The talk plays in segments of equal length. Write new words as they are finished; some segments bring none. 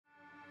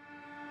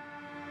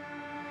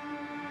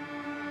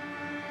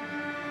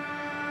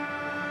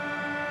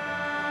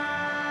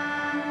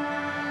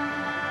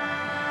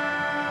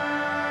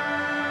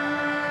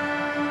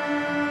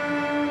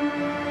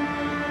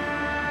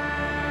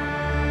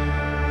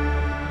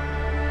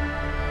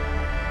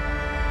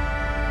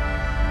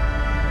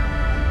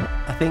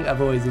think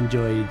I've always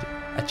enjoyed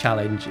a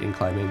challenge in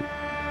climbing.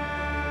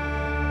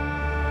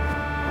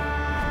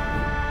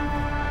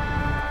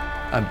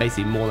 I'm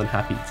basically more than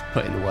happy to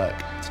put in the work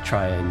to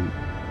try and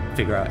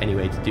figure out any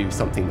way to do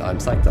something that I'm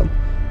psyched on.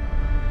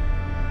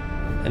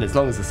 And as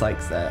long as the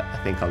psych's there, I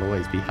think I'll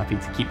always be happy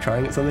to keep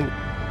trying at something.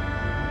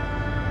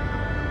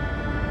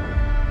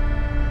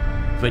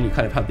 When you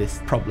kind of have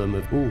this problem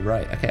of, oh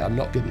right, okay, I'm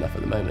not good enough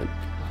at the moment,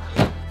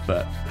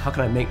 but how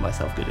can I make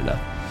myself good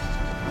enough?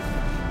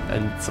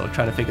 And sort of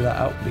trying to figure that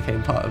out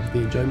became part of the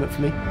enjoyment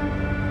for me.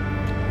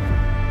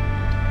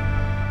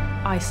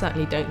 I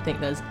certainly don't think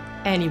there's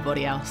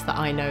anybody else that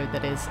I know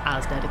that is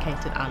as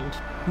dedicated and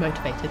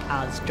motivated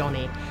as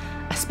Jonny,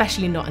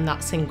 especially not in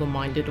that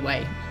single-minded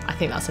way. I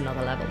think that's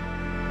another level.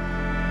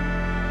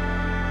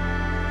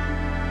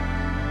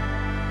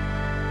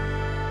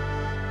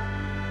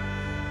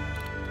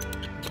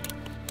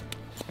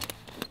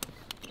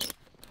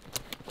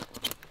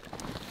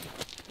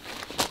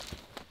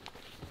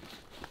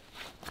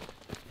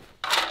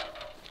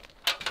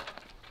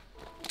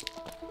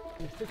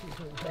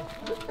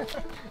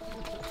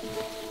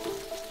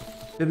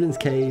 Biblin's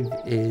Cave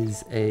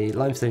is a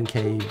limestone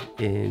cave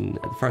in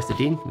the Forest of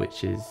Dean,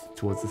 which is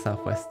towards the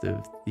southwest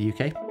of the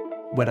UK.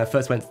 When I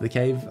first went to the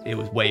cave, it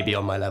was way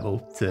beyond my level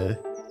to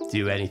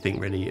do anything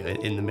really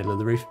in the middle of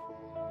the roof.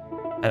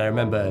 And I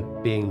remember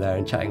being there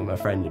and chatting with my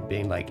friend and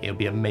being like, it would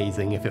be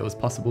amazing if it was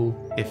possible,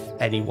 if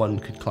anyone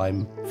could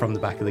climb from the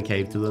back of the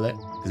cave to the lip,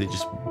 because it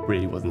just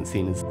really wasn't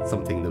seen as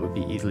something that would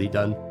be easily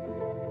done.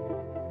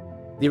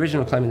 The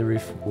original climbing the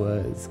roof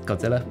was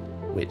Godzilla,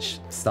 which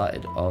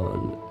started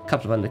on a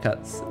couple of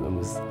undercuts and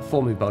was a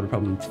 4-move boulder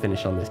problem to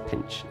finish on this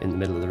pinch in the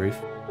middle of the roof.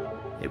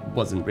 It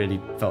wasn't really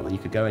felt that you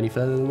could go any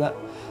further than that,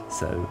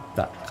 so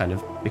that kind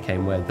of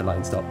became where the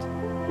line stopped.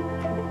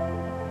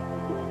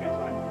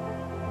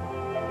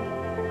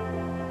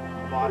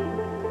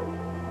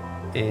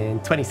 In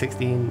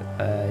 2016,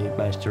 I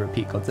managed to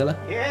repeat Godzilla.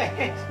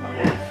 Yes!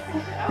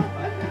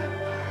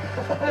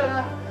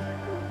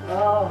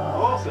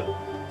 Awesome!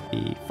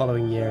 The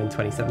following year, in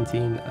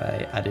 2017,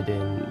 I added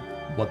in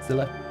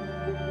Wadzilla.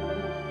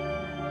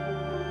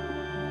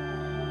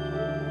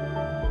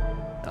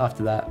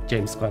 After that,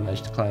 James Squire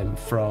managed to climb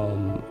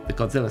from the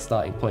Godzilla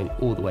starting point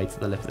all the way to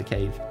the lip of the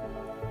cave,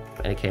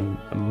 and it came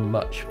a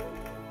much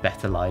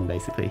better line,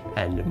 basically,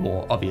 and a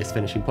more obvious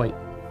finishing point.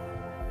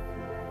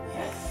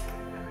 Yes!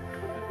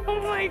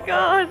 Oh my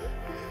god!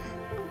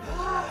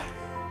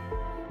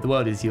 The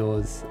World Is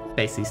Yours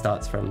basically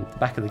starts from the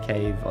back of the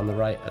cave on the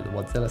right at the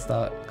Wadzilla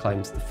start,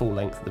 climbs the full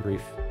length of the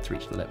roof to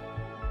reach the lip.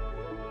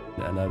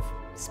 And I've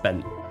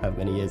spent however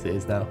many years it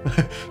is now,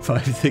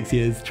 5 to 6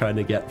 years, trying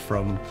to get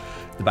from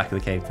the back of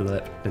the cave to the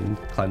lip and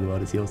climb The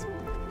World Is Yours.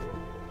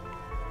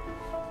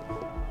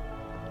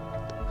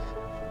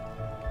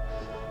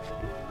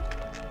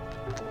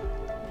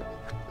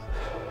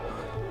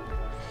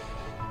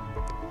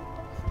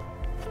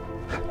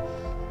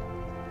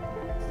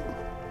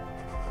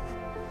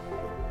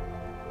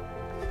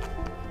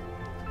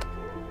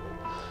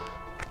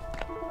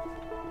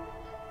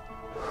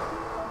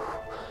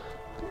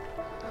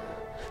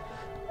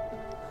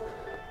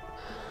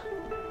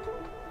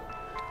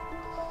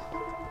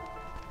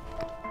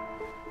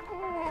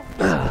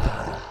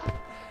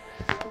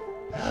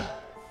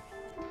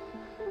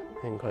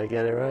 Didn't quite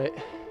get it right.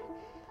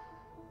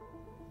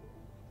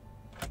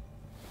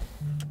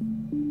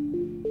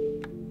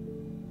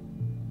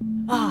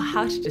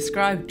 How to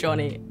describe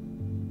Jonny?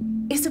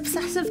 Is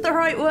obsessive the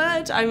right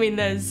word? I mean,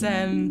 there's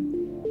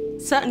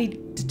certainly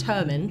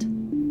determined.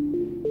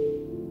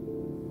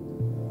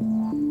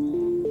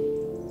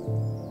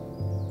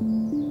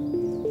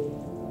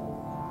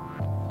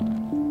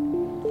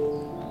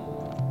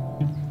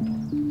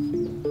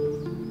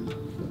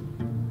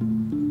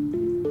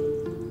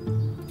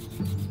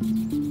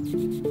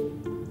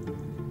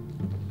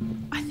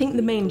 I think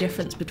the main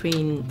difference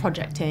between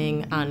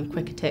projecting and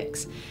quicker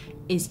ticks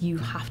is you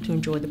have to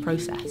enjoy the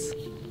process,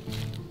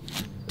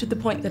 to the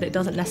point that it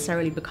doesn't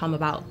necessarily become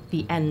about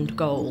the end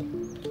goal.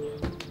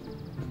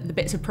 The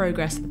bits of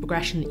progress, the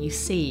progression that you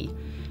see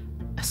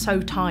are so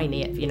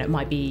tiny. It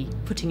might be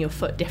putting your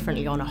foot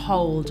differently on a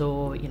hold,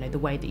 or the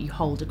way that you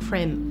hold a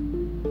crimp.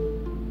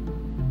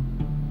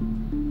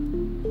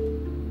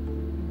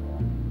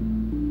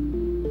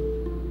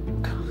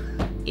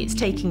 It's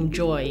taking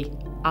joy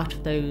out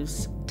of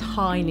those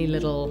tiny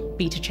little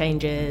beta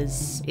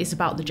changes. It's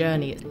about the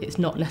journey. It's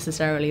not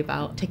necessarily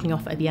about ticking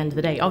off at the end of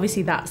the day.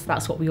 Obviously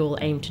that's what we all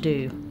aim to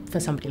do. For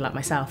somebody like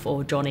myself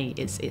or Jonny,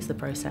 it's the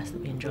process that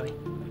we enjoy.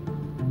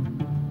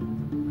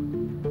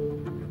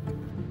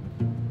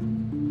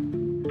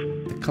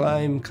 The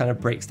climb kind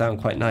of breaks down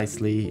quite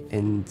nicely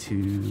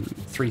into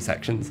 3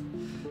 sections.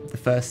 The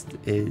first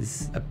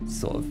is a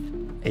sort of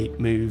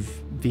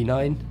 8-move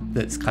V9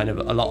 that's kind of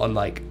a lot on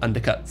like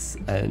undercuts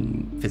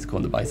and physical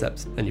on the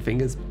biceps and your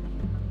fingers.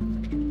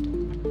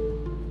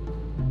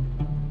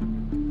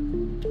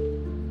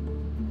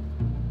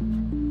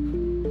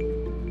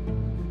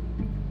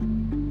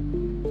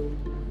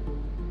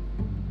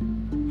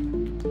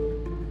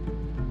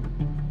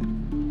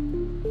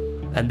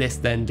 And this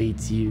then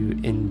leads you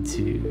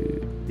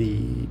into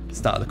the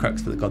start of the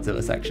crux for the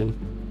Godzilla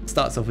section.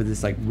 Starts off with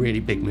this like really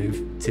big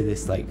move to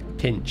this like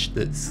pinch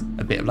that's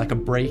a bit of like a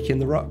break in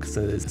the rock,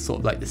 so there's sort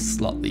of like this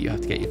slot that you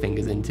have to get your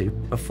fingers into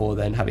before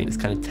then having this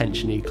kind of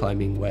tensiony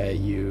climbing where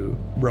you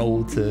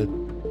roll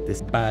to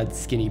this bad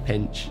skinny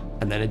pinch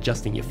and then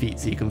adjusting your feet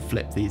so you can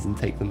flip these and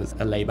take them as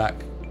a layback.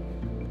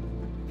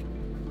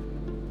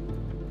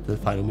 The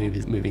final move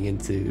is moving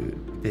into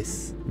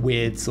this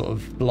weird sort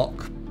of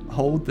block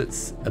hold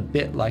that's a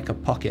bit like a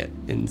pocket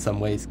in some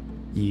ways.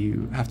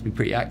 You have to be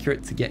pretty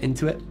accurate to get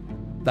into it.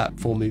 That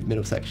 4-move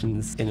middle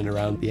section's in and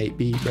around the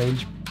 8B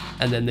range.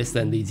 And then this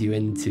then leads you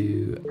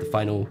into the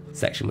final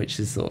section, which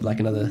is sort of like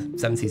another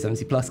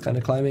 70 plus kind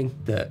of climbing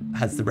that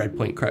has the red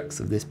point crux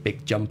of this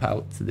big jump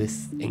out to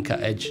this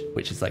in-cut edge,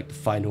 which is like the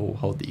final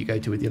hold that you go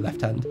to with your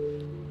left hand.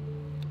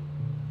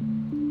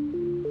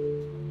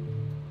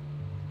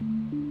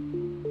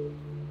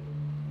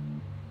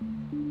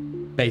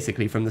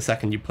 Basically, from the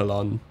second you pull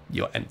on,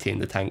 you're emptying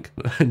the tank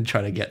and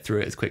trying to get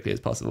through it as quickly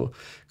as possible,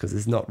 because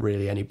there's not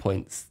really any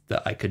points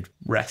that I could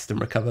rest and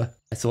recover.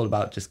 It's all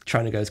about just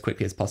trying to go as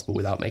quickly as possible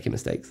without making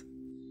mistakes.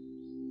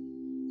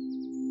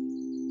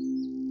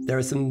 There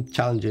are some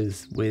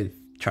challenges with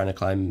trying to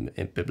climb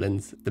in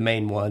Biblins. The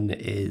main one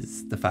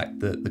is the fact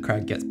that the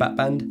crag gets bat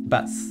banned.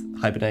 Bats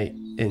hibernate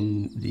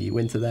in the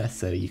winter there,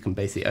 so you can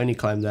basically only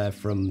climb there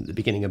from the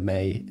beginning of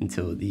May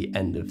until the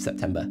end of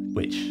September,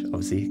 which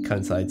obviously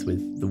coincides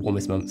with the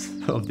warmest months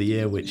of the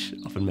year, which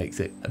often makes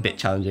it a bit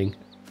challenging.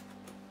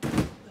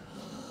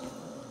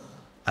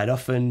 I'd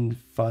often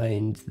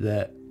find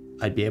that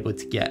I'd be able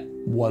to get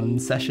 1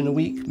 session a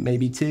week,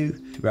 maybe 2,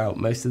 throughout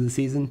most of the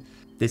season.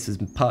 This was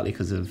partly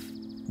because of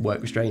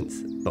work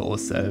restraints, but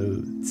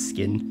also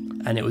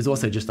skin. And it was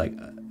also just like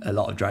a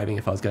lot of driving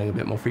if I was going a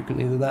bit more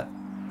frequently than that.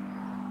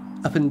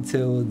 Up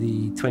until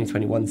the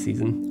 2021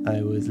 season,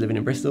 I was living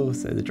in Bristol,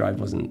 so the drive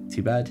wasn't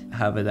too bad.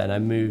 However, then I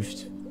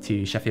moved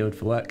to Sheffield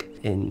for work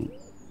in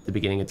the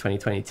beginning of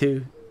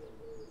 2022.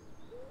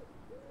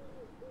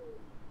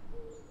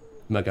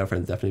 My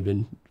girlfriend's definitely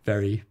been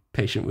very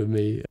patient with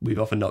me. We've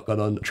often not gone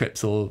on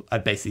trips, or I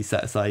basically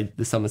set aside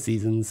the summer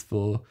seasons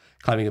for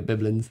climbing at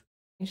Biblins.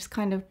 You just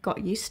kind of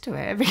got used to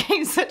it. It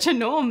became such a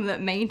norm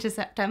that May to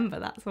September,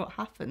 that's what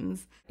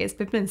happens. It's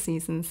Biblin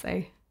season,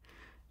 so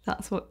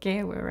that's what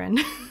gear we're in.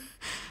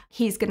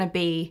 He's going to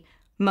be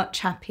much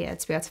happier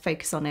to be able to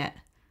focus on it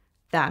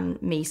than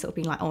me sort of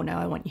being like, oh no,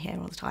 I want you here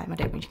all the time. I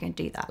don't want you going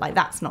to do that. Like,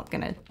 that's not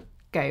going to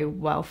go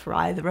well for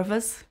either of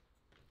us.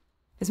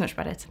 It's much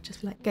better to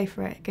just like, go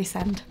for it, go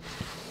send,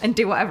 and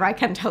do whatever I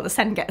can to help the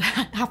send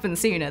happen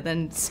sooner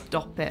than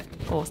stop it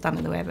or stand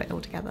in the way of it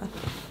altogether.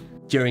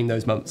 During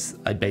those months,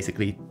 I'd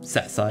basically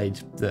set aside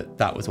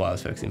that was what I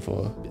was focusing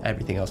for.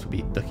 Everything else would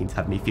be looking to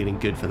have me feeling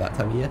good for that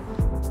time of year.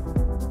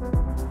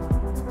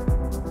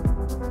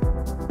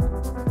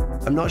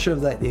 I'm not sure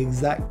of like the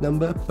exact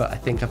number, but I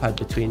think I've had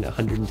between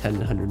 110 and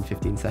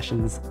 115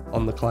 sessions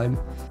on the climb.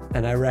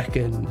 And I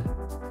reckon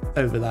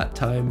over that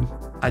time,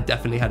 I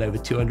definitely had over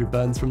 200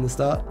 burns from the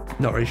start.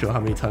 Not really sure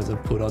how many times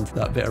I've pulled onto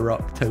that bit of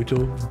rock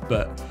total,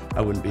 but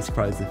I wouldn't be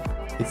surprised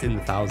if it's in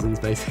the thousands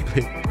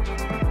basically.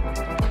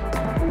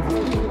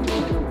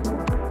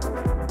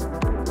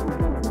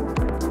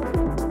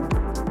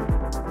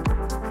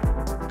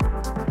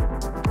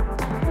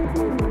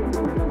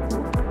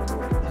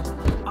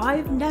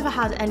 I've never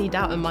had any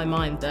doubt in my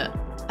mind that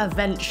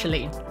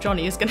eventually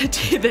Jonny is going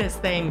to do this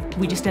thing.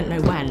 We just didn't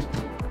know when.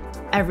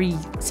 Every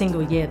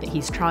single year that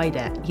he's tried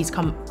it, he's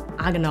come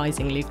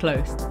agonisingly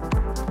close.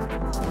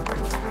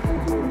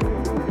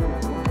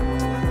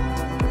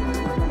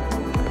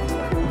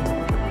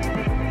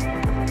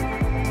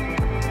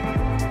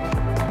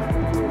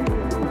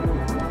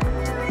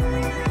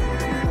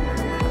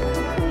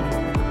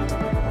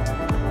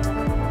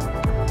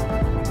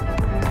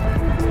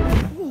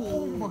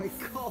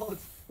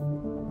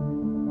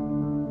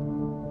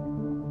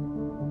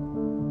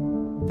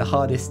 The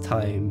hardest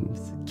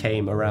times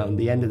came around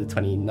the end of the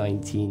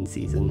 2019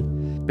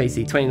 season.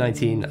 Basically,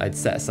 2019, I'd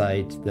set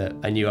aside that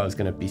I knew I was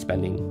going to be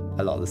spending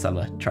a lot of the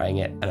summer trying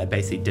it, and I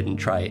basically didn't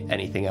try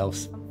anything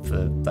else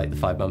for like the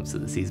 5 months that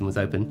the season was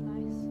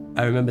open.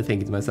 I remember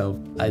thinking to myself,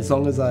 as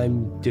long as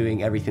I'm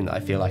doing everything that I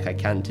feel like I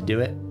can to do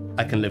it,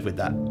 I can live with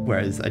that.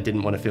 Whereas I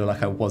didn't want to feel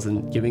like I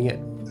wasn't giving it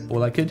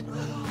all I could.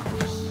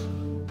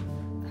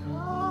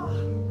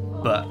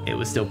 But it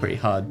was still pretty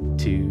hard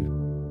to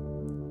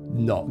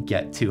not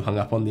get too hung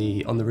up on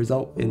the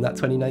result in that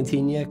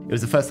 2019 year. It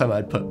was the first time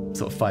I'd put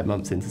sort of 5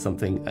 months into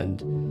something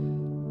and,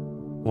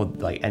 or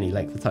like any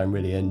length of time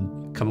really,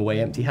 and come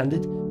away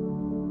empty-handed.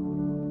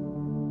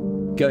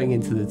 Going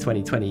into the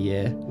 2020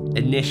 year,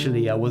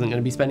 initially I wasn't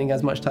going to be spending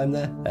as much time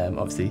there.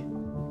 Obviously,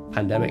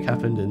 pandemic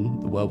happened and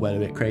the world went a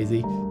bit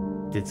crazy.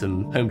 Did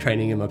some home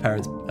training in my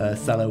parents'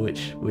 cellar,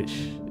 which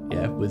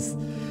yeah, was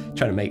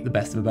trying to make the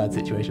best of a bad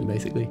situation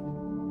basically.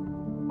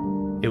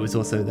 It was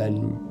also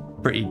then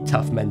pretty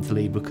tough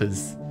mentally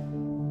because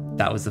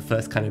that was the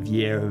first kind of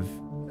year of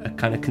a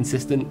kind of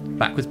consistent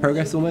backwards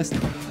progress almost.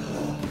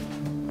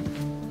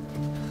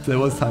 There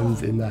was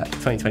times in that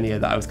 2020 year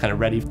that I was kind of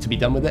ready to be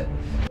done with it.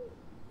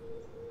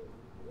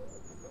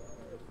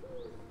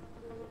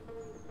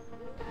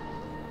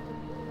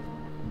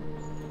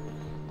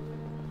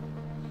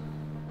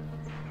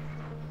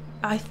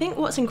 I think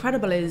what's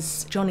incredible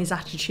is Jonny's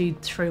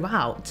attitude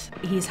throughout.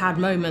 He's had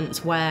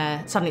moments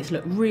where suddenly it's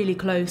looked really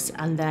close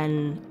and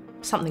then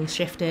something's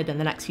shifted and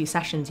the next few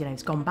sessions,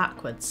 it's gone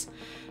backwards.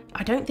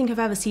 I don't think I've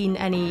ever seen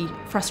any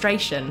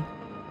frustration.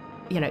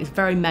 He's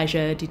very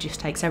measured, he just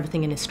takes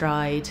everything in his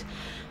stride,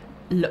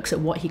 looks at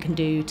what he can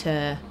do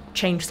to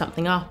change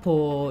something up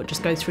or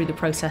just go through the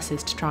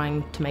processes to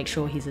trying to make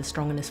sure he's as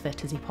strong and as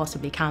fit as he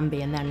possibly can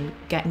be, and then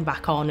getting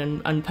back on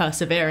and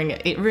persevering.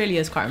 It really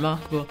is quite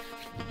remarkable.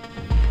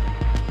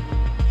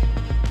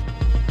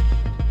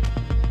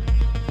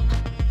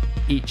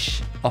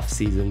 Each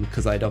off-season,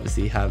 because I'd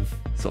obviously have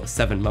sort of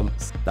 7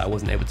 months that I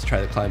wasn't able to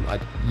try the climb,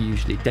 I'd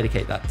usually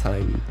dedicate that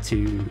time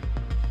to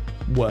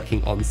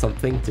working on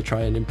something to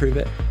try and improve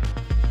it.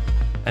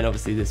 And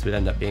obviously this would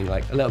end up being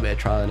like a little bit of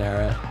trial and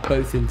error,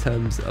 both in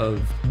terms of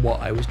what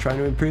I was trying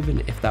to improve and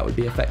if that would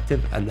be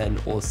effective, and then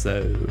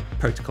also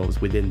protocols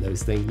within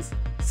those things.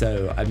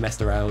 So I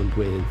messed around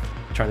with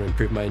trying to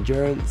improve my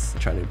endurance,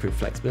 trying to improve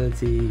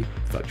flexibility,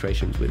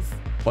 fluctuations with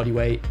body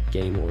weight,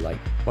 gaining more like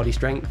body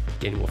strength,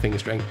 gaining more finger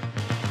strength.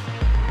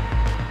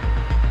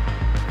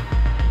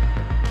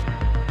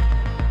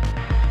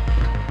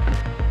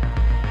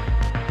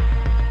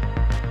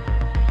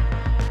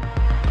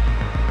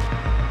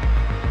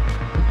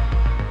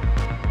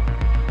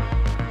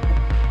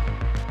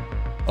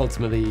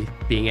 Ultimately,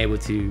 being able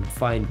to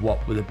find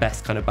what were the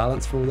best kind of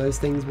balance for all those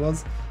things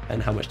was,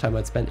 and how much time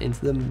I'd spent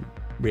into them,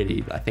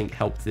 really, I think,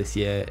 helped this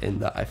year in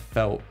that I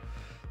felt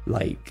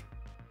like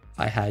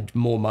I had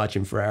more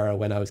margin for error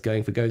when I was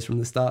going for goes from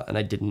the start, and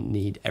I didn't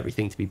need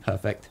everything to be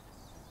perfect.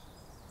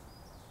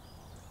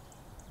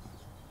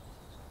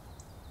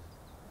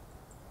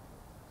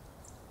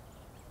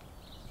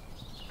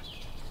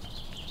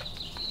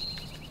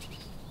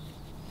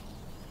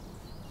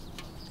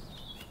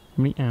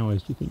 How many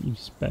hours do you think you've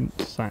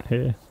spent sat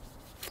here?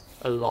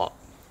 A lot.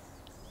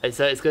 It's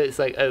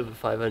like over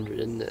 500,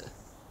 isn't it?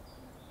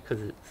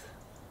 Because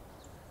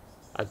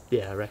I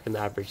reckon the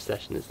average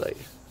session is like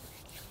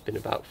been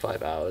about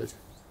 5 hours,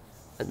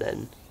 and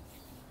then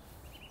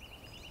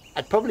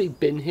I'd probably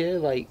been here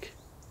like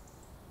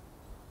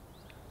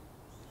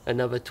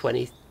another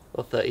 20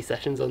 or 30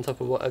 sessions on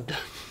top of what I've done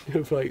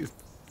of like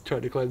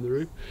trying to climb the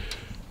roof.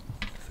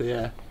 So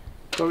yeah,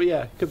 probably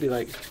could be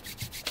like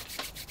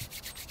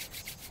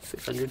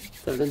 600,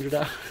 700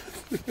 hours.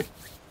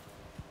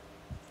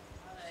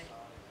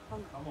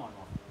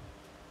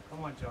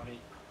 Come on, Jonny.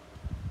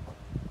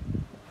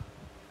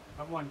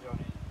 Come on,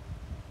 Jonny.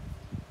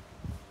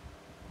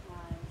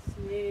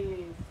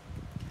 Smooth.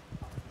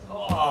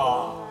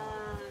 Oh.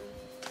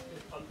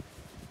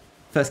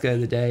 First go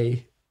of the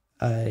day,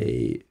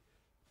 I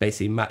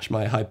basically matched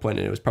my high point,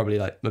 and it was probably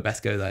like my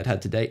best go that I'd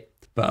had to date.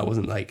 But I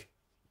wasn't like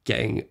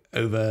getting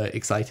over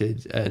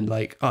excited and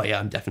like, oh yeah,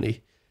 I'm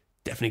definitely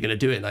gonna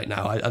do it like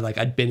now.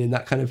 I'd been in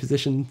that kind of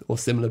position or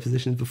similar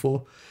positions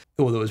before.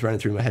 All that was running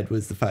through my head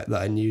was the fact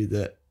that I knew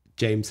that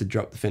James had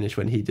dropped the finish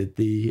when he did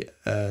the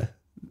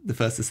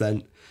first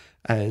ascent,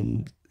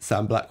 and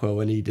Sam Blackwell,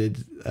 when he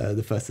did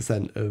the first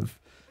ascent of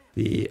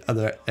the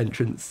other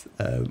entrance,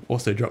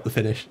 also dropped the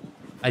finish.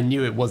 I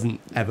knew it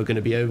wasn't ever going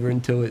to be over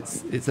until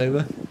it's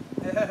over.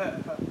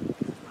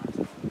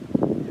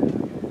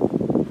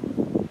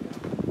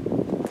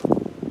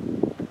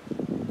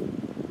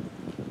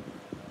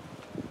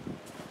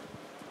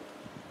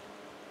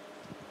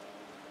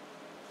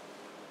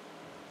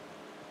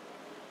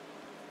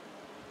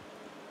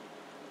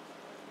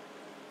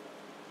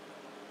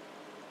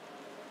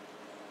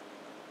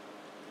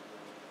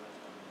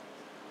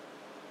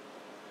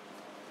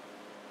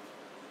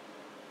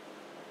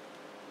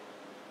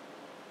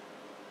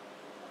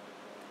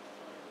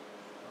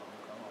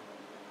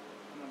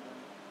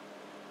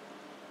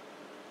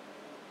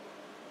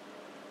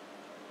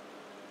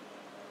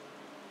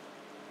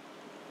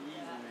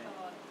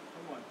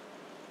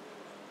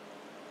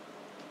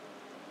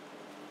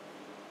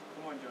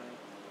 Come on, Jonny.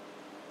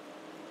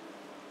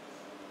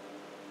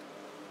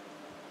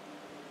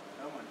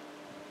 Come on.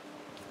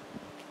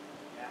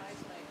 Yes.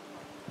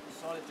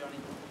 Solid, Jonny.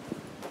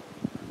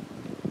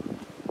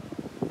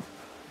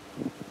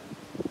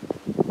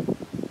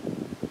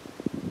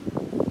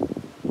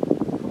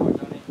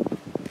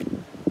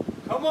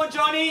 Come on,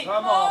 Jonny.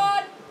 Come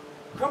on.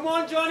 Come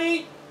on,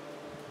 Jonny.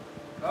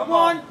 Come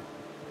on.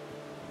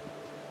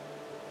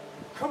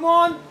 Come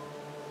on.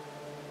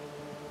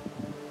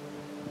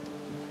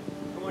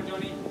 Come on,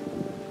 Jonny.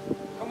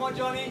 Come on,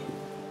 Jonny.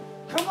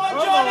 Come on,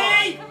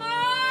 Jonny. Come on.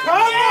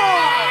 Come on.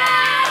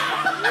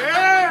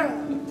 Yeah.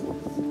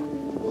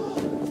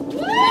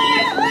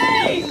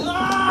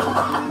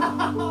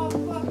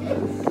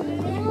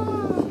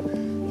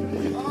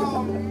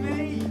 Oh,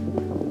 mate.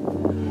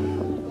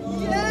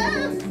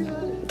 Yes.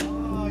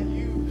 Oh,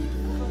 you.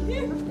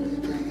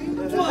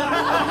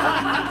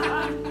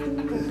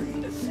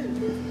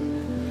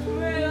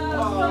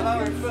 Oh, that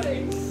was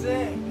fucking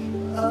sick.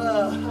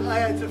 I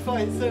had to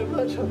fight so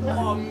much on that.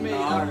 Oh, mate,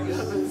 that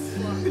was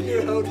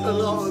You held a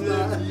lot on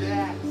that.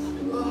 yes.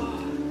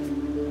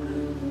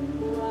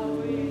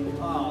 Wowee.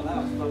 Oh, that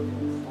was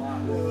fucking flat.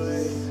 No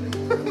way.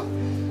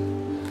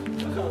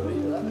 I can't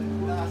believe that.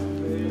 That's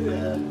amazing.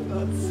 Yeah,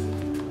 that's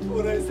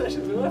all those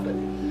sessions were worth it.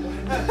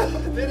 I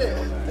did it.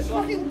 I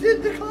fucking did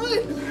the climb.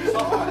 It's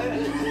hard,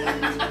 isn't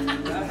it?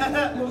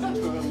 That wasn't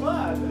too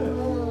bad.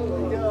 Oh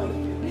my god.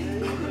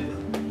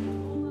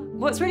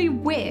 What's really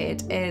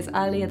weird is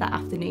earlier that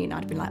afternoon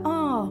I'd been like,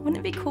 oh, wouldn't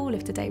it be cool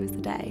if today was the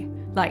day?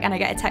 Like, and I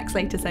get a text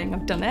later saying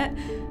I've done it,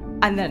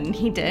 and then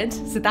he did,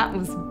 so that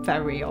was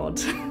very odd.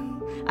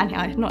 And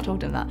I had not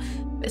told him that.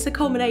 It's a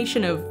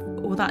culmination of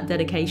all that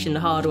dedication, the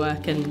hard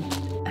work, and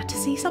to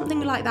see something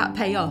like that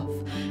pay off,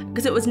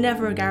 because it was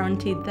never a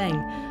guaranteed thing.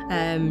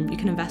 You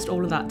can invest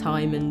all of that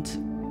time and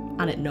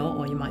it not,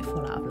 or you might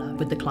fall out of love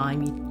with the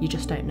climb. You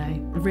just don't know.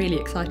 Really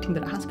exciting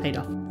that it has paid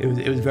off.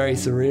 It was very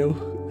surreal,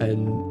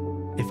 and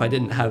if I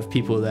didn't have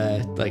people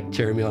there like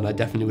cheering me on, I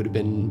definitely would have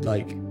been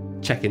like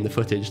checking the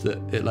footage that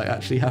it like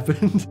actually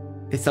happened.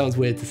 It sounds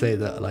weird to say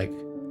that like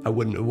I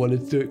wouldn't have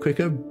wanted to do it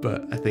quicker,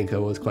 but I think I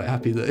was quite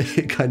happy that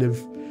it kind of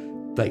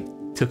like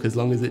took as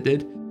long as it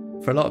did.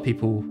 For a lot of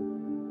people,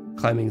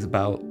 climbing's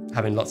about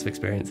having lots of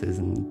experiences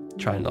and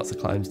trying lots of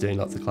climbs, doing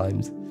lots of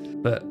climbs.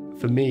 But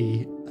for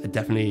me, I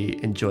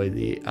definitely enjoy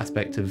the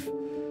aspect of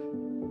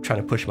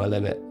trying to push my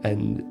limit,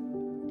 and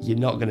you're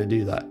not going to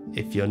do that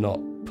if you're not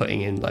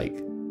putting in like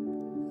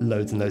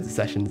loads and loads of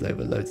sessions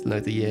over loads and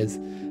loads of years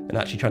and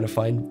actually trying to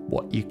find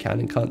what you can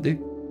and can't do.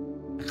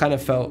 I kind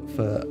of felt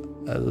for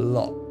a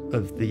lot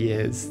of the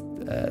years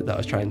that I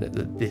was trying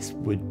that this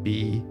would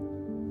be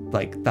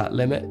like that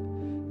limit.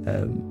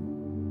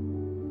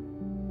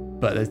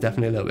 But there's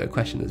definitely a little bit of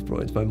question that's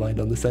brought into my mind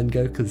on the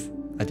Sengo because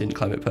I didn't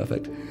climb it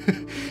perfect.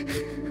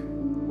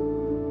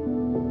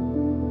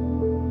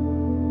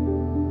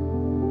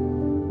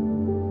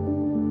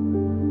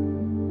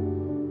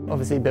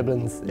 Obviously,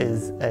 Biblin's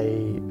is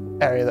an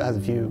area that has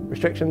a few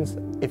restrictions.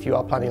 If you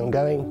are planning on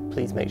going,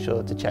 please make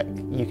sure to check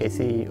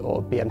UKC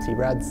or BMC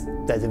RADs.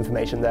 There's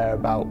information there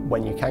about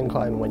when you can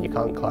climb and when you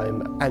can't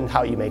climb, and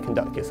how you may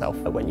conduct yourself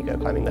when you go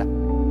climbing there.